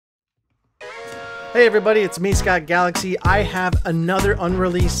Hey everybody, it's me, Scott Galaxy. I have another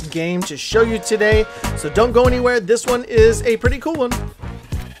unreleased game to show you today, so don't go anywhere. This one is a pretty cool one.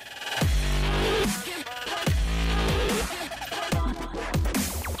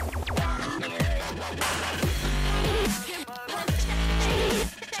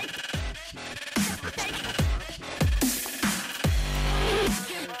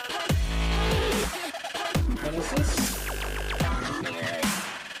 What is this?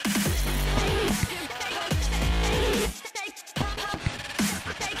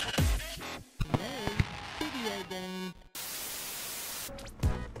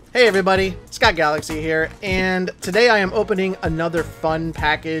 Hey everybody, Scott Galaxy here, and today I am opening another fun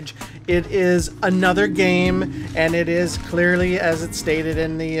package. It is another game, and it is clearly, as it's stated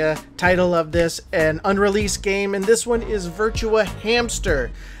in the title of this, an unreleased game, and this one is Virtua Hamster.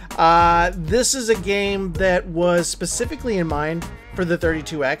 This is a game that was specifically in mind for the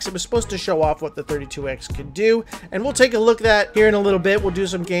 32X. It was supposed to show off what the 32X could do, and we'll take a look at that here in a little bit. We'll do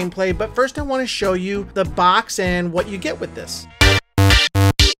some gameplay, but first I want to show you the box and what you get with this.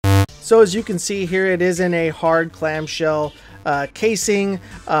 So as you can see here, it is in a hard clamshell casing.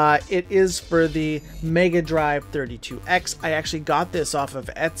 It is for the Mega Drive 32X. I actually got this off of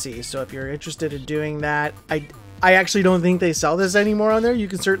Etsy, so if you're interested in doing that, I actually don't think they sell this anymore on there. You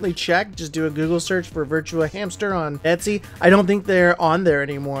can certainly check. Just do a Google search for Virtua Hamster on Etsy. I don't think they're on there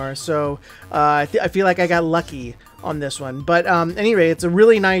anymore, so I feel like I got lucky on this one. But anyway, it's a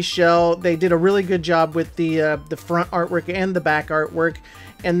really nice shell. They did a really good job with the front artwork and the back artwork.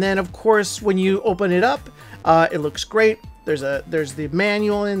 And then, of course, when you open it up, it looks great. There's the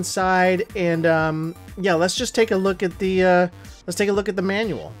manual inside, and yeah, let's just take a look at the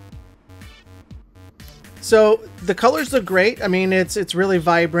manual. So the colors look great. I mean, it's really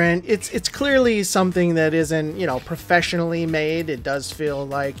vibrant. It's clearly something that isn't, you know, professionally made. It does feel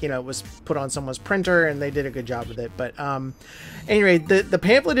like, you know, it was put on someone's printer and they did a good job with it. But anyway, the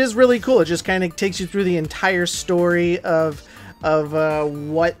pamphlet is really cool. It just kind of takes you through the entire story of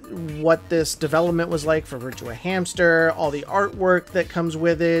what this development was like for Virtua Hamster, all the artwork that comes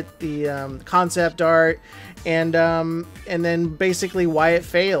with it, the concept art, and then basically why it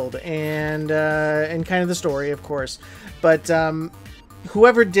failed, and kind of the story, of course. But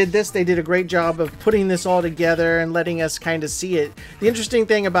whoever did this, they did a great job of putting this all together and letting us kind of see it. The interesting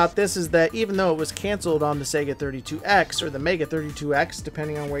thing about this is that even though it was canceled on the Sega 32X or the Mega 32X,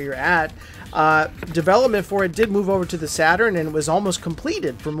 depending on where you're at, development for it did move over to the Saturn, and it was almost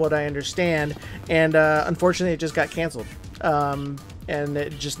completed from what I understand, and unfortunately it just got canceled. And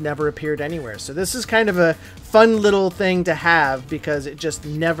it just never appeared anywhere. So this is kind of a fun little thing to have because it just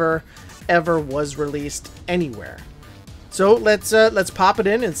never ever was released anywhere. So let's pop it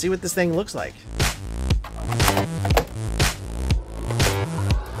in and see what this thing looks like.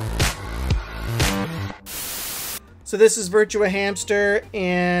 So this is Virtua Hamster,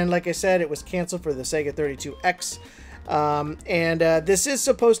 and like I said, it was canceled for the Sega 32X. This is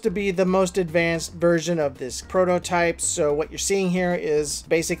supposed to be the most advanced version of this prototype. So what you're seeing here is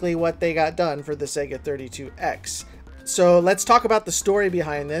basically what they got done for the Sega 32X. So let's talk about the story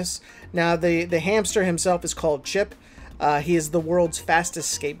behind this. Now the hamster himself is called Chip. He is the world's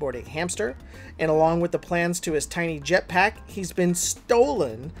fastest skateboarding hamster, and along with the plans to his tiny jetpack, he's been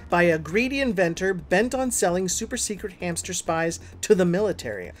stolen by a greedy inventor bent on selling super secret hamster spies to the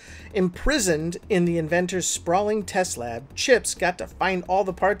military. Imprisoned in the inventor's sprawling test lab, Chip's got to find all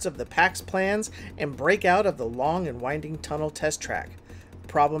the parts of the pack's plans and break out of the long and winding tunnel test track. The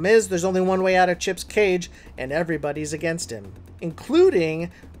problem is, there's only one way out of Chip's cage, and everybody's against him, including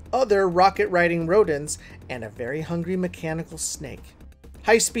other rocket-riding rodents, and a very hungry mechanical snake.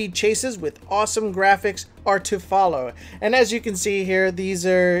 High-speed chases with awesome graphics are to follow. And as you can see here, these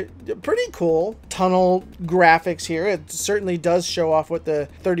are pretty cool tunnel graphics here. It certainly does show off what the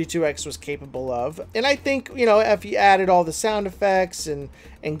 32X was capable of. And I think, you know, if you added all the sound effects and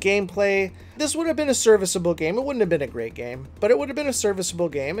gameplay, this would have been a serviceable game. It wouldn't have been a great game, but it would have been a serviceable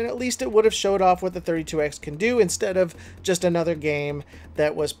game, and at least it would have showed off what the 32X can do instead of just another game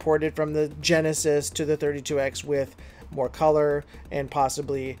that was ported from the Genesis to the 32X with more color and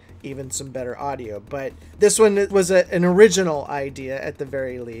possibly even some better audio. But this one was an original idea at the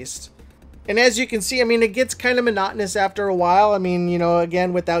very least. And as you can see, I mean, it gets kind of monotonous after a while. I mean, you know,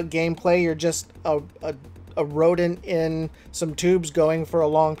 again, without gameplay, you're just a rodent in some tubes going for a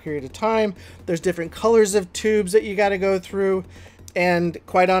long period of time. There's different colors of tubes that you got to go through. And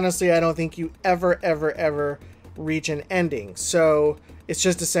quite honestly, I don't think you ever reach an ending. So it's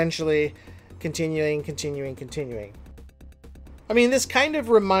just essentially continuing. I mean, this kind of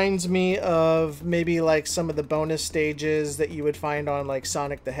reminds me of maybe like some of the bonus stages that you would find on like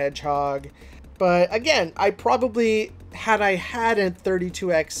Sonic the Hedgehog. But again, I probably, had I had a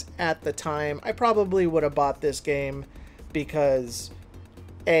 32X at the time, I probably would have bought this game because,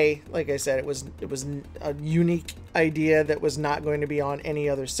 like I said, it was a unique idea that was not going to be on any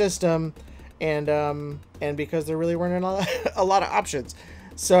other system, and because there really weren't a lot of options.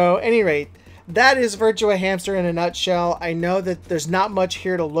 So, at any rate, that is Virtua Hamster in a nutshell. I know that there's not much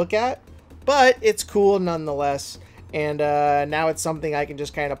here to look at, but it's cool nonetheless. And now it's something I can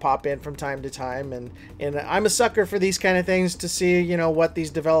just kind of pop in from time to time. And I'm a sucker for these kind of things to see, you know, what these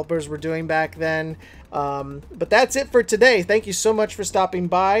developers were doing back then. But that's it for today. Thank you so much for stopping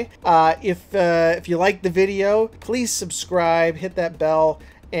by. If you liked the video, please subscribe, hit that bell,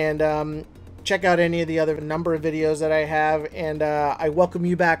 and check out any of the other number of videos that I have. And I welcome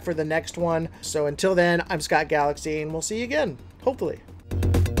you back for the next one. So until then, I'm Scott Galaxy, and we'll see you again, hopefully.